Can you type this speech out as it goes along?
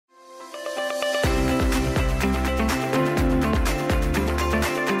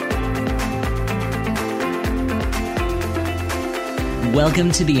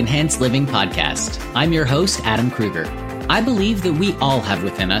Welcome to the Enhanced Living Podcast. I'm your host, Adam Kruger. I believe that we all have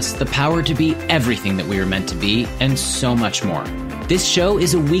within us the power to be everything that we are meant to be and so much more. This show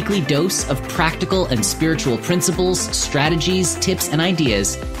is a weekly dose of practical and spiritual principles, strategies, tips, and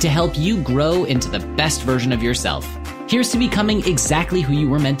ideas to help you grow into the best version of yourself. Here's to becoming exactly who you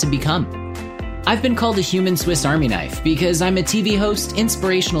were meant to become. I've been called a human Swiss Army knife because I'm a TV host,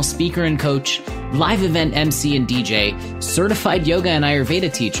 inspirational speaker and coach, live event MC and DJ, certified yoga and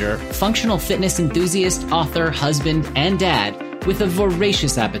Ayurveda teacher, functional fitness enthusiast, author, husband, and dad with a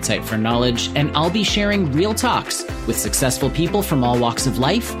voracious appetite for knowledge, and I'll be sharing real talks with successful people from all walks of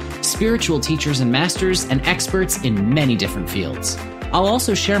life, spiritual teachers and masters, and experts in many different fields. I'll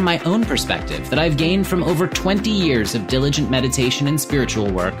also share my own perspective that I've gained from over 20 years of diligent meditation and spiritual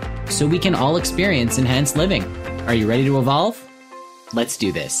work so we can all experience enhanced living. Are you ready to evolve? Let's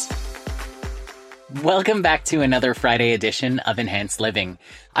do this. Welcome back to another Friday edition of Enhanced Living.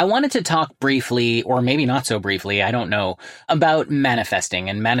 I wanted to talk briefly, or maybe not so briefly, I don't know, about manifesting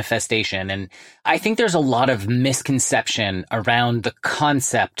and manifestation. And I think there's a lot of misconception around the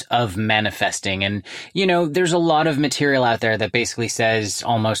concept of manifesting. And, you know, there's a lot of material out there that basically says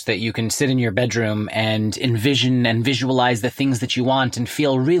almost that you can sit in your bedroom and envision and visualize the things that you want and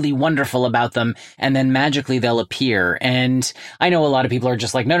feel really wonderful about them, and then magically they'll appear. And I know a lot of people are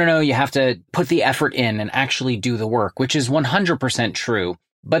just like, no, you have to put the effort in and actually do the work, which is 100% true.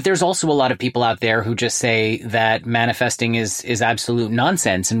 But there's also a lot of people out there who just say that manifesting is absolute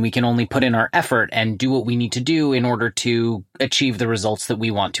nonsense and we can only put in our effort and do what we need to do in order to achieve the results that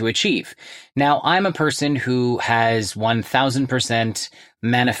we want to achieve. Now, I'm a person who has 1000%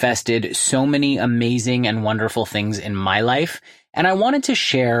 manifested so many amazing and wonderful things in my life. And I wanted to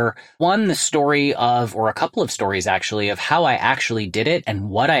share the story of, or a couple of stories actually, of how I actually did it and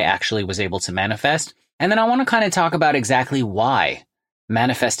what I actually was able to manifest. And then I want to kind of talk about exactly why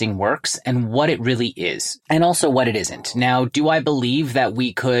manifesting works and what it really is, and also what it isn't. Now, do I believe that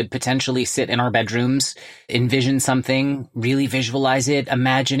we could potentially sit in our bedrooms, envision something, really visualize it,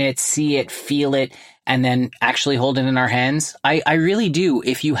 imagine it, see it, feel it, and then actually hold it in our hands? I really do.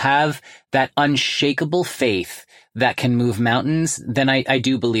 If you have that unshakable faith that can move mountains, then I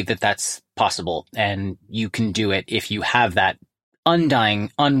do believe that that's possible, and you can do it if you have that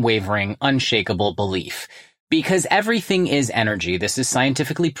undying, unwavering, unshakable belief. Because everything is energy. This is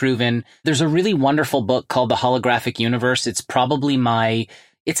scientifically proven. There's a really wonderful book called The Holographic Universe. It's probably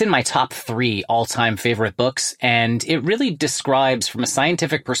it's in my top 3 all-time favorite books. And it really describes from a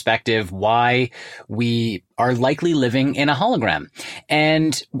scientific perspective why we are likely living in a hologram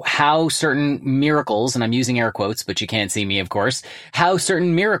and how certain miracles, and I'm using air quotes, but you can't see me, of course, how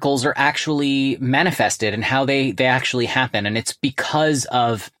certain miracles are actually manifested and how they actually happen. And it's because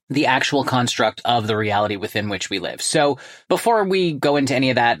of the actual construct of the reality within which we live. So before we go into any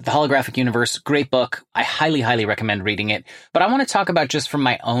of that, The Holographic Universe, great book. I highly, highly recommend reading it. But I want to talk about just from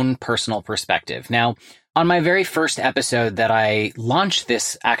my own personal perspective. Now, on my very first episode that I launched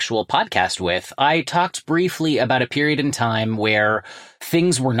this actual podcast with, I talked briefly about a period in time where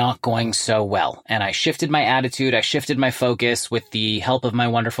things were not going so well. And I shifted my attitude, I shifted my focus with the help of my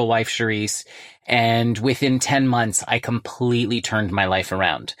wonderful wife, Charisse. And within 10 months, I completely turned my life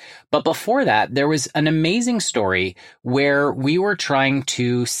around. But before that, there was an amazing story where we were trying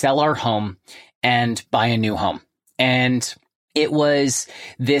to sell our home and buy a new home. And it was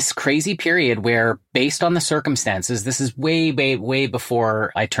this crazy period where, based on the circumstances, this is way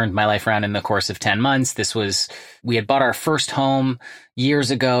before I turned my life around in the course of 10 months. We had bought our first home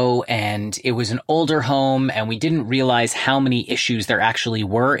years ago, and it was an older home, and we didn't realize how many issues there actually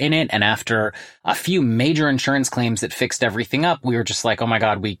were in it. And after a few major insurance claims that fixed everything up, we were just like, oh my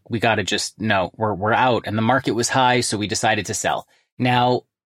God, we got to just, no, we're out. And the market was high, so we decided to sell. Now,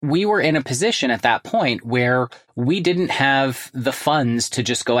 we were in a position at that point where we didn't have the funds to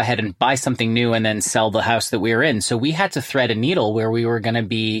just go ahead and buy something new and then sell the house that we were in. So we had to thread a needle where we were going to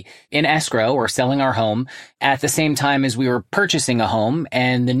be in escrow or selling our home at the same time as we were purchasing a home,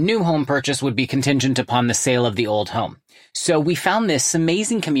 and the new home purchase would be contingent upon the sale of the old home. So we found this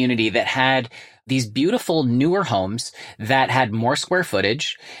amazing community that had these beautiful newer homes that had more square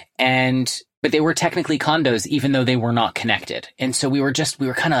footage, but they were technically condos, even though they were not connected. And so we were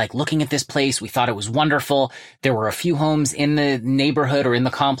kind of like looking at this place. We thought it was wonderful. There were a few homes in the neighborhood or in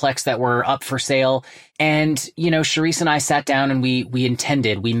the complex that were up for sale. And, you know, Charisse and I sat down and we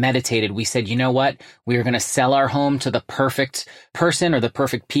meditated. We said, you know what? We are going to sell our home to the perfect person or the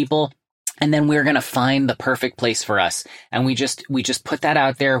perfect people. And then we were going to find the perfect place for us. And we just put that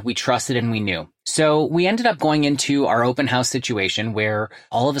out there. We trusted and we knew. So we ended up going into our open house situation where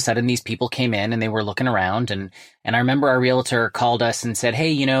all of a sudden these people came in and they were looking around. And I remember our realtor called us and said,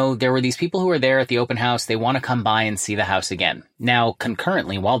 hey, there were these people who were there at the open house. They want to come by and see the house again. Now,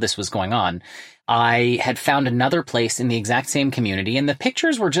 concurrently, while this was going on, I had found another place in the exact same community, and the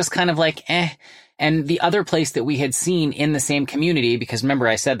pictures were just kind of like, eh. And the other place that we had seen in the same community, because remember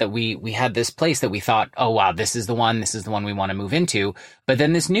I said that we had this place that we thought, oh, wow, this is the one we want to move into. But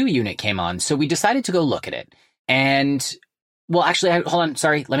then this new unit came on. So we decided to go look at it. And, well, actually, hold on.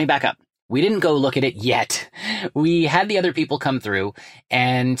 Sorry. Let me back up. We didn't go look at it yet. We had the other people come through,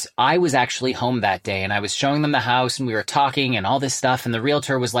 and I was actually home that day, and I was showing them the house, and we were talking and all this stuff. And the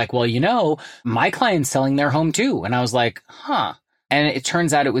realtor was like, well, my client's selling their home too. And I was like, huh. And it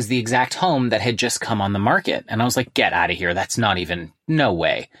turns out it was the exact home that had just come on the market. And I was like, get out of here. That's not even, no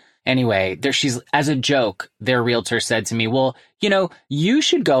way. Anyway, as a joke, their realtor said to me, well, you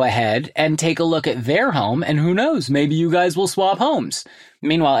should go ahead and take a look at their home, and who knows, maybe you guys will swap homes.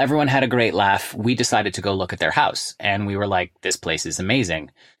 Meanwhile, everyone had a great laugh. We decided to go look at their house, and we were like, this place is amazing.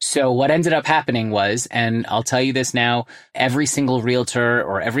 So what ended up happening was, and I'll tell you this now, every single realtor,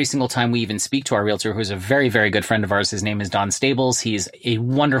 or every single time we even speak to our realtor, who's a very, very good friend of ours, his name is Don Stables. He's a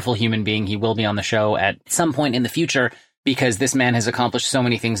wonderful human being. He will be on the show at some point in the future, because this man has accomplished so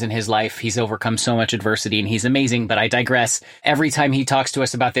many things in his life. He's overcome so much adversity, and he's amazing. But I digress. Every time he talks to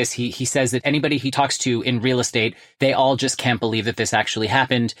us about this, he says that anybody he talks to in real estate, they all just can't believe that this actually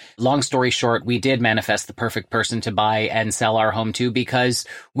happened. Long story short, we did manifest the perfect person to buy and sell our home to, because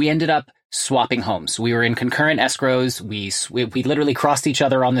we ended up swapping homes. We were in concurrent escrows. We literally crossed each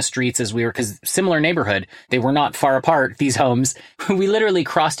other on the streets because similar neighborhood, they were not far apart, these homes. We literally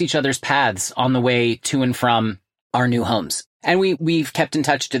crossed each other's paths on the way to and from our new homes. And we've kept in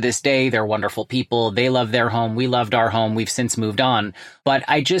touch to this day. They're wonderful people. They love their home. We loved our home. We've since moved on. But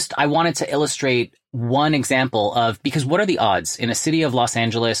I wanted to illustrate one example of, because what are the odds in a city of Los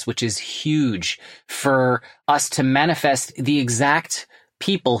Angeles, which is huge, for us to manifest the exact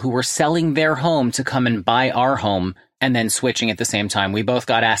people who were selling their home to come and buy our home and then switching at the same time? We both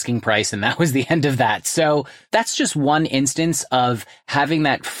got asking price, and that was the end of that. So that's just one instance of having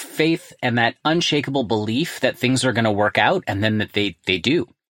that faith and that unshakable belief that things are going to work out, and then that they do.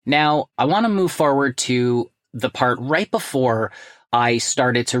 Now, I want to move forward to the part right before I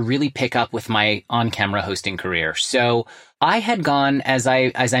started to really pick up with my on-camera hosting career. So I had gone, as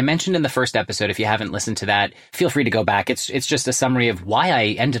I mentioned in the first episode, if you haven't listened to that, feel free to go back. It's just a summary of why I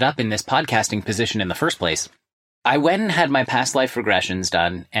ended up in this podcasting position in the first place. I went and had my past life regressions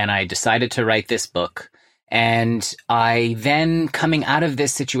done, and I decided to write this book. And I then, coming out of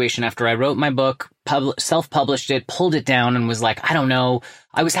this situation after I wrote my book, self-published it, pulled it down, and was like, I don't know.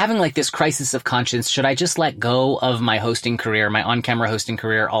 I was having like this crisis of conscience. Should I just let go of my hosting career, my on-camera hosting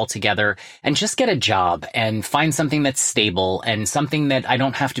career altogether, and just get a job and find something that's stable and something that I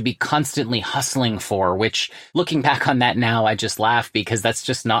don't have to be constantly hustling for, which, looking back on that now, I just laugh because that's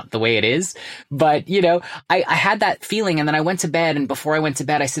just not the way it is. But, I had that feeling, and then I went to bed, and before I went to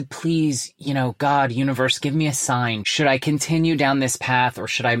bed, I said, please, God, universe, give me a sign. Should I continue down this path, or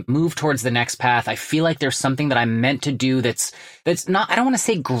should I move towards the next path? I feel like there's something that I'm meant to do that's not, I don't want to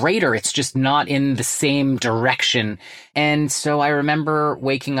say greater, it's just not in the same direction. And so I remember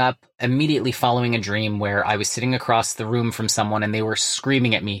waking up immediately following a dream where I was sitting across the room from someone, and they were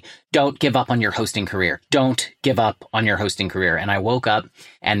screaming at me, don't give up on your hosting career. Don't give up on your hosting career. And I woke up,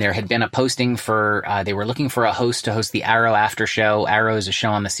 and there had been a posting for, they were looking for a host to host the Arrow after show. Arrow is a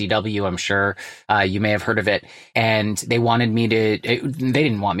show on the CW. I'm sure you may have heard of it. And they wanted me to, they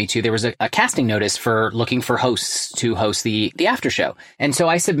didn't want me to. There was a casting notice for looking for hosts to host the after show. And so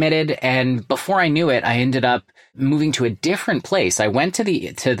I submitted, and before I knew it, I ended up moving to a different place. I went to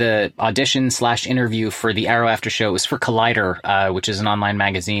the audition/interview for the Arrow after show. It was for Collider, which is an online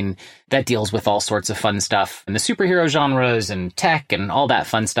magazine that deals with all sorts of fun stuff and the superhero genres and tech and all that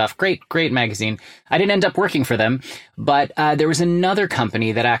fun stuff. Great magazine. I didn't end up working for them, but there was another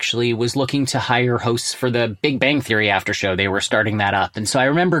company that actually was looking to hire hosts for the Big Bang Theory after show. They were starting that up. And so I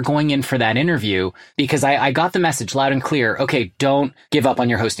remember going in for that interview because I got the message loud and clear. Okay, don't give up on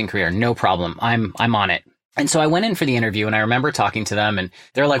your hosting career. No problem. I'm on it. And so I went in for the interview, and I remember talking to them, and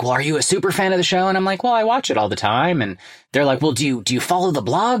they're like, well, are you a super fan of the show? And I'm like, well, I watch it all the time. And they're like, well, do you follow the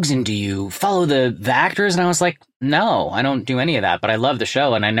blogs, and do you follow the actors? And I was like, no, I don't do any of that, but I love the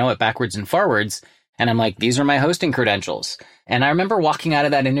show, and I know it backwards and forwards. And I'm like, these are my hosting credentials. And I remember walking out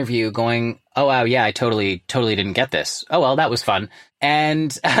of that interview going, oh, wow, yeah, I totally didn't get this. Oh, well, that was fun.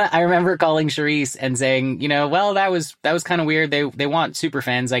 And I remember calling Charisse and saying, well, that was kind of weird. They want super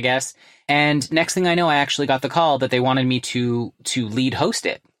fans, I guess. And next thing I know, I actually got the call that they wanted me to lead host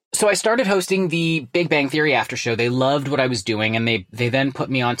it. So I started hosting the Big Bang Theory after show. They loved what I was doing, and they then put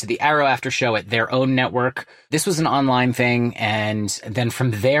me onto the Arrow after show at their own network. This was an online thing, and then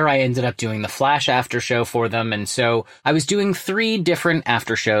from there I ended up doing the Flash after show for them. And so I was doing 3 different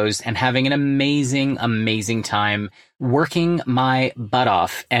after shows and having an amazing, amazing time working my butt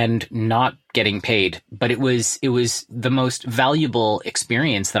off and not getting paid. But it was the most valuable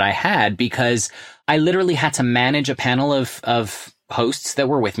experience that I had, because I literally had to manage a panel of hosts that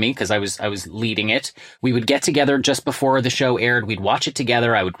were with me, because I was leading it. We would get together just before the show aired. We'd watch it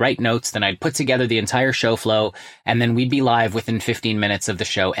together. I would write notes. Then I'd put together the entire show flow. And then we'd be live within 15 minutes of the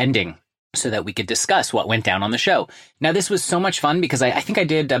show ending, so that we could discuss what went down on the show. Now, this was so much fun because I think I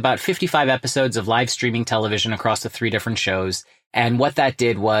did about 55 episodes of live streaming television across the 3 different shows. And what that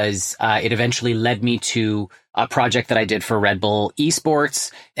did was it eventually led me to a project that I did for Red Bull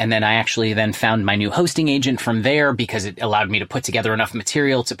Esports. And then I actually then found my new hosting agent from there, because it allowed me to put together enough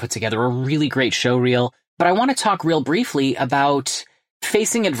material to put together a really great show reel. But I want to talk real briefly about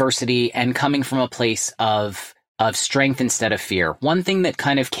facing adversity and coming from a place of strength instead of fear. One thing that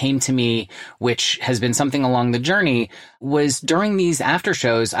kind of came to me, which has been something along the journey, was during these after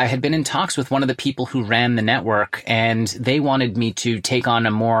shows, I had been in talks with one of the people who ran the network, and they wanted me to take on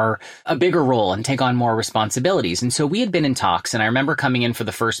a bigger role and take on more responsibilities. And so we had been in talks, and I remember coming in for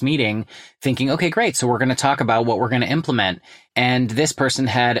the first meeting thinking, okay, great. So we're going to talk about what we're going to implement. And this person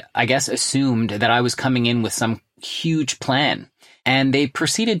had, I guess, assumed that I was coming in with some huge plan. And they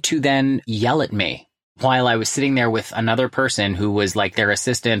proceeded to then yell at me while I was sitting there with another person who was like their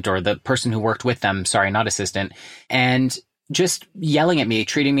assistant, or the person who worked with them, sorry, not assistant, and just yelling at me,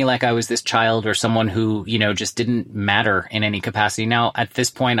 treating me like I was this child or someone who, just didn't matter in any capacity. Now, at this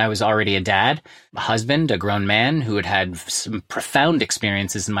point, I was already a dad, a husband, a grown man who had had some profound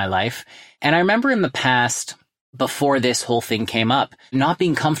experiences in my life. And I remember in the past, before this whole thing came up, not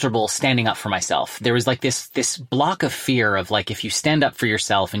being comfortable standing up for myself. There was like this block of fear of like, if you stand up for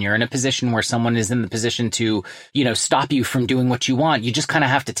yourself and you're in a position where someone is in the position to, stop you from doing what you want, you just kind of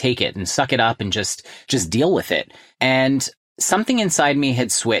have to take it and suck it up and just deal with it. And something inside me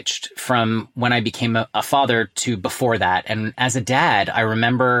had switched from when I became a father to before that. And as a dad, I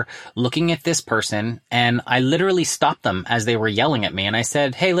remember looking at this person, and I literally stopped them as they were yelling at me. And I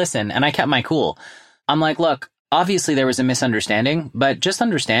said, hey, listen, and I kept my cool. I'm like, look, obviously there was a misunderstanding, but just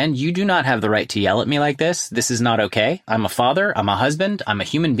understand, you do not have the right to yell at me like this. This is not okay. I'm a father, I'm a husband, I'm a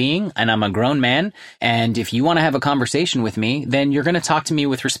human being, and I'm a grown man. And if you want to have a conversation with me, then you're going to talk to me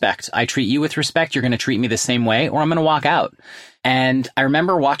with respect. I treat you with respect. You're going to treat me the same way, or I'm going to walk out. And I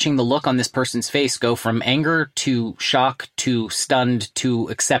remember watching the look on this person's face go from anger to shock to stunned to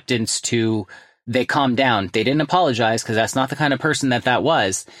acceptance to they calmed down. They didn't apologize, because that's not the kind of person that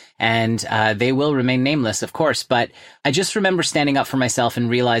was. And they will remain nameless, of course. But I just remember standing up for myself and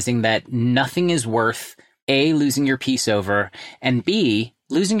realizing that nothing is worth, A, losing your peace over, and B,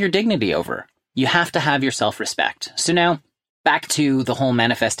 losing your dignity over. You have to have your self-respect. So now, back to the whole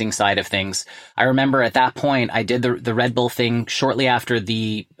manifesting side of things. I remember at that point, I did the Red Bull thing shortly after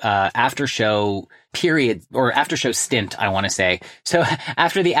the after show period, or after show stint, I want to say. So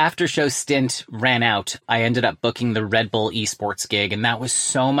after the after show stint ran out, I ended up booking the Red Bull Esports gig, and that was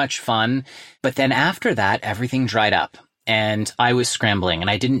so much fun. But then after that, everything dried up. And I was scrambling, and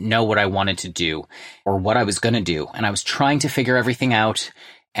I didn't know what I wanted to do or what I was going to do. And I was trying to figure everything out.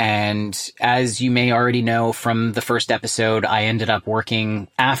 And as you may already know from the first episode, I ended up working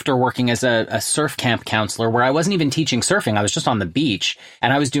as a surf camp counselor, where I wasn't even teaching surfing. I was just on the beach,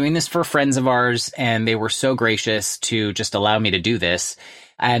 and I was doing this for friends of ours, and they were so gracious to just allow me to do this.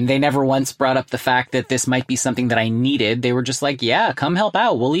 And they never once brought up the fact that this might be something that I needed. They were just like, yeah, come help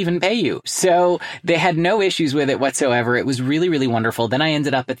out. We'll even pay you. So they had no issues with it whatsoever. It was really, really wonderful. Then I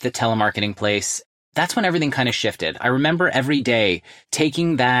ended up at the telemarketing place. That's when everything kind of shifted. I remember every day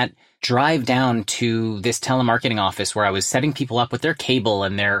taking that drive down to this telemarketing office where I was setting people up with their cable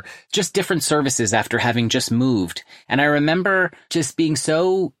and their just different services after having just moved. And I remember just being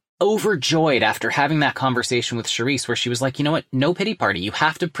so overjoyed after having that conversation with Charisse, where she was like, you know what? No pity party. You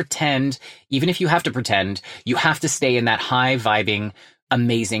have to pretend, even if you have to pretend, you have to stay in that high vibing,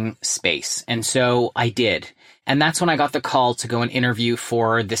 amazing space. And so I did. And that's when I got the call to go and interview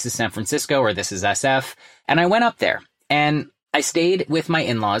for This is San Francisco, or This is SF. And I went up there, and I stayed with my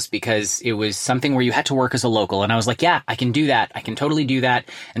in-laws because it was something where you had to work as a local. And I was like, yeah, I can do that. I can totally do that.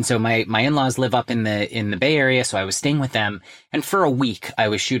 And so my in-laws live up in the Bay Area. So I was staying with them. And for a week, I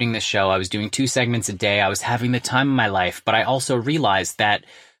was shooting this show. I was doing 2 segments a day. I was having the time of my life. But I also realized that,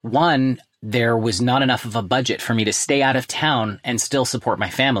 one, there was not enough of a budget for me to stay out of town and still support my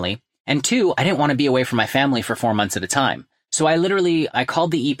family. And 2, I didn't want to be away from my family for 4 months at a time. So I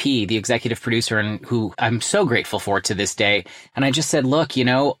called the EP, the executive producer, and who I'm so grateful for to this day. And I just said, look,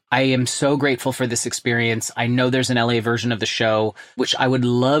 I am so grateful for this experience. I know there's an LA version of the show, which I would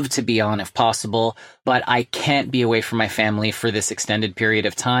love to be on if possible, but I can't be away from my family for this extended period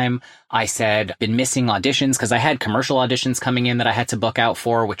of time. I said, been missing auditions because I had commercial auditions coming in that I had to book out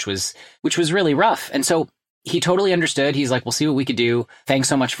for, which was really rough. And so he totally understood. He's like, we'll see what we could do. Thanks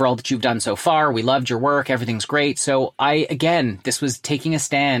so much for all that you've done so far. We loved your work. Everything's great. So this was taking a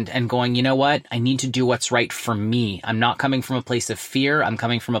stand and going, you know what? I need to do what's right for me. I'm not coming from a place of fear. I'm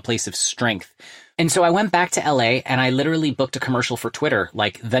coming from a place of strength. And so I went back to LA and I literally booked a commercial for Twitter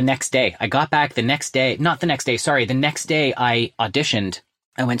like the next day. I got back the next day, not the next day, sorry. The next day I auditioned.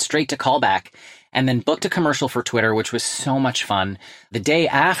 I went straight to callback and then booked a commercial for Twitter, which was so much fun. The day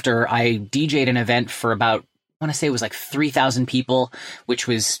after, I DJ'd an event for about, I want to say it was like 3,000 people, which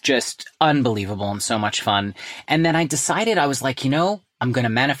was just unbelievable and so much fun. And then I decided, I was like, I'm going to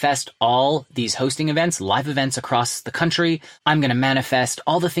manifest all these hosting events, live events across the country. I'm going to manifest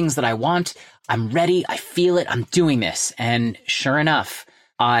all the things that I want. I'm ready. I feel it. I'm doing this. And sure enough,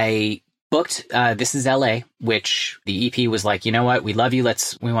 I booked This Is LA, which the EP was like, you know what? We love you.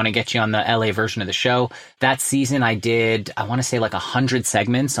 We want to get you on the LA version of the show. That season I did, I want to say like 100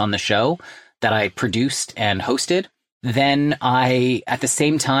 segments on the show that I produced and hosted. Then at the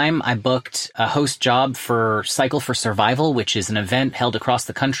same time, I booked a host job for Cycle for Survival, which is an event held across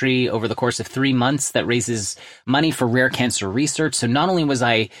the country over the course of 3 months that raises money for rare cancer research. So not only was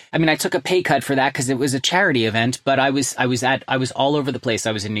I took a pay cut for that because it was a charity event, but I was all over the place.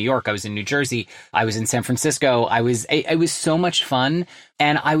 I was in New York. I was in New Jersey. I was in San Francisco. It was so much fun.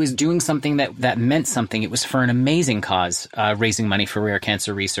 And I was doing something that meant something. It was for an amazing cause, raising money for rare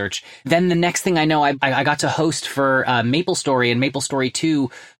cancer research. Then the next thing I know, I got to host for MapleStory and MapleStory 2.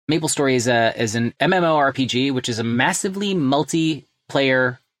 MapleStory is an MMORPG, which is a massively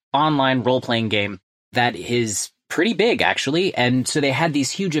multiplayer online role-playing game that is pretty big, actually. And so they had these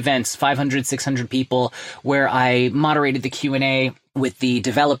huge events, 500, 600 people, where I moderated the Q&A with the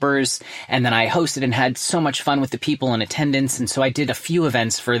developers, and then I hosted and had so much fun with the people in attendance. And so I did a few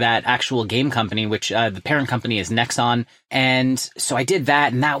events for that actual game company, which the parent company is Nexon. And so I did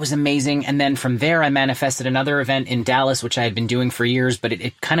that, and that was amazing. And then from there, I manifested another event in Dallas, which I had been doing for years, but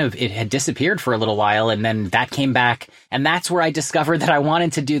it had disappeared for a little while. And then that came back, and that's where I discovered that I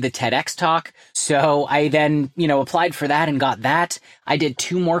wanted to do the TEDx talk. So I then, applied for that and got that. I did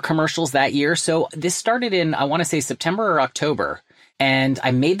 2 more commercials that year. So this started in, I want to say September or October. And I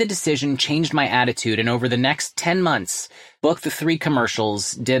made the decision, changed my attitude, and over the next 10 months, booked the 3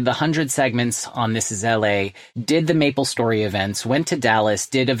 commercials, did the 100 segments on This Is LA, did the MapleStory events, went to Dallas,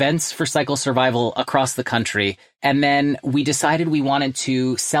 did events for Cycle Survival across the country. And then we decided we wanted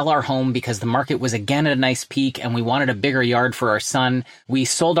to sell our home because the market was again at a nice peak and we wanted a bigger yard for our son. We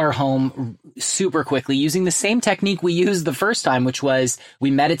sold our home super quickly using the same technique we used the first time, which was we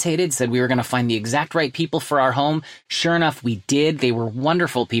meditated, said we were going to find the exact right people for our home. Sure enough, we did. They were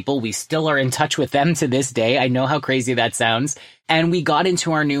wonderful people. We still are in touch with them to this day. I know how crazy that sounds. And we got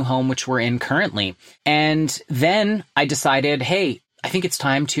into our new home, which we're in currently. And then I decided, hey, I think it's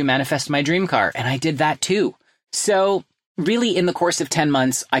time to manifest my dream car. And I did that too. So really, in the course of 10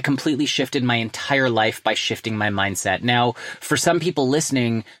 months, I completely shifted my entire life by shifting my mindset. Now, for some people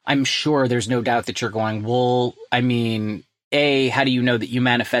listening, I'm sure there's no doubt that you're going, well, A, how do you know that you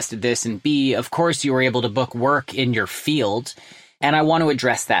manifested this? And B, of course, you were able to book work in your field. And I want to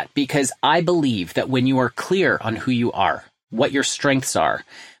address that because I believe that when you are clear on who you are, what your strengths are,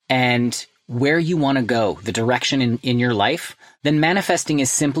 and where you want to go, the direction in your life, then manifesting is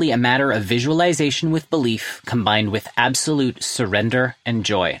simply a matter of visualization with belief combined with absolute surrender and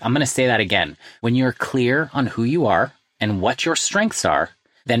joy. I'm going to say that again. When you're clear on who you are and what your strengths are,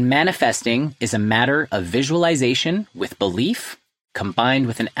 then manifesting is a matter of visualization with belief combined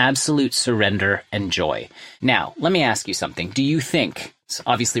with an absolute surrender and joy. Now, let me ask you something. Do you think, it's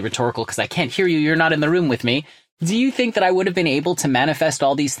obviously rhetorical because I can't hear you, you're not in the room with me, do you think that I would have been able to manifest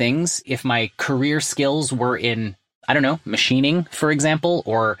all these things if my career skills were in, I don't know, machining, for example?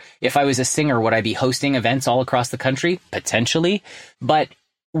 Or if I was a singer, would I be hosting events all across the country? Potentially. But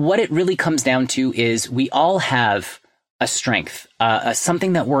what it really comes down to is we all have a strength,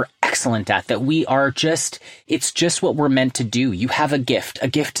 something that we're excellent at, that it's just what we're meant to do. You have a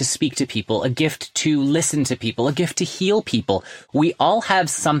gift to speak to people, a gift to listen to people, a gift to heal people. We all have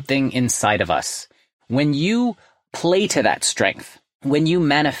something inside of us. When you play to that strength, when you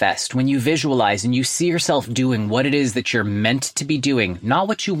manifest, when you visualize and you see yourself doing what it is that you're meant to be doing, not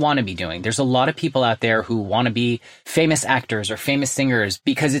what you want to be doing. There's a lot of people out there who want to be famous actors or famous singers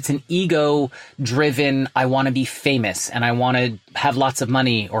because it's an ego-driven, I want to be famous and I want to have lots of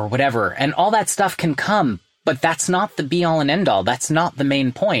money or whatever. And all that stuff can come, but that's not the be-all and end-all. That's not the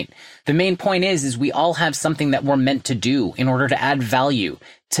main point. The main point is we all have something that we're meant to do in order to add value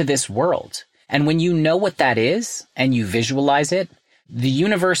to this world. And when you know what that is and you visualize it, the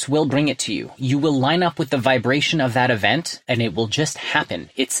universe will bring it to you. You will line up with the vibration of that event and it will just happen.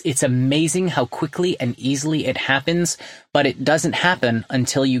 It's amazing how quickly and easily it happens, but it doesn't happen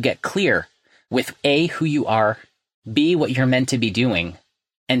until you get clear with A, who you are, B, what you're meant to be doing,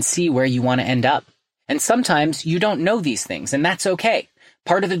 and C, where you want to end up. And sometimes you don't know these things, and that's okay.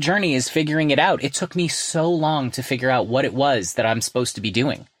 Part of the journey is figuring it out. It took me so long to figure out what it was that I'm supposed to be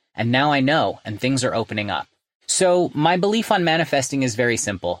doing. And now I know, and things are opening up. So my belief on manifesting is very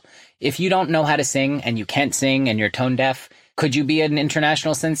simple. If you don't know how to sing and you can't sing and you're tone deaf, could you be an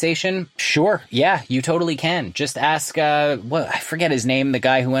international sensation? Sure. Yeah, you totally can. Just ask, I forget his name, the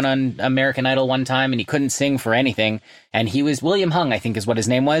guy who went on American Idol one time and he couldn't sing for anything. And he was William Hung, I think is what his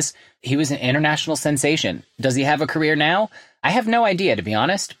name was. He was an international sensation. Does he have a career now? I have no idea, to be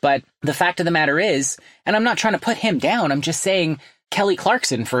honest. But the fact of the matter is, and I'm not trying to put him down, I'm just saying, Kelly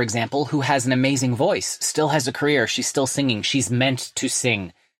Clarkson, for example, who has an amazing voice, still has a career. She's still singing. She's meant to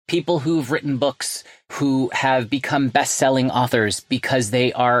sing. People who've written books, who have become best-selling authors because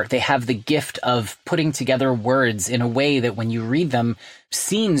they have the gift of putting together words in a way that when you read them,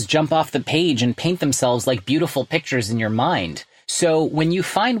 scenes jump off the page and paint themselves like beautiful pictures in your mind. So when you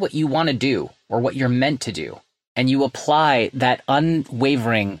find what you want to do or what you're meant to do, and you apply that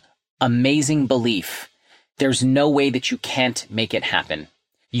unwavering, amazing belief, there's no way that you can't make it happen.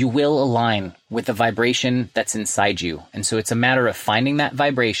 You will align with the vibration that's inside you. And so it's a matter of finding that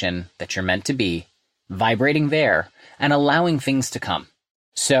vibration that you're meant to be, vibrating there, and allowing things to come.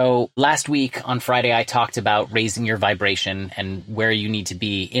 So last week on Friday, I talked about raising your vibration and where you need to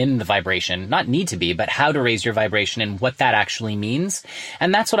be in the vibration. Not need to be, but how to raise your vibration and what that actually means.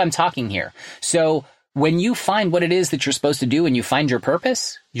 And that's what I'm talking here. So when you find what it is that you're supposed to do and you find your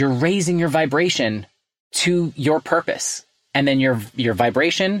purpose, you're raising your vibration to your purpose. And then your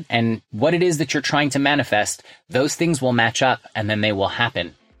vibration and what it is that you're trying to manifest, those things will match up and then they will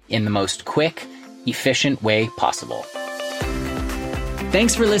happen in the most quick, efficient way possible.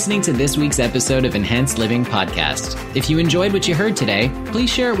 Thanks for listening to this week's episode of Enhanced Living Podcast. If you enjoyed what you heard today, please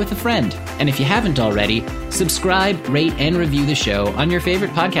share it with a friend. And if you haven't already, subscribe, rate, and review the show on your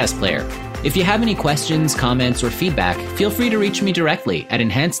favorite podcast player. If you have any questions, comments, or feedback, feel free to reach me directly at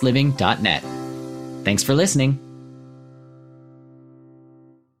enhancedliving.net. Thanks for listening.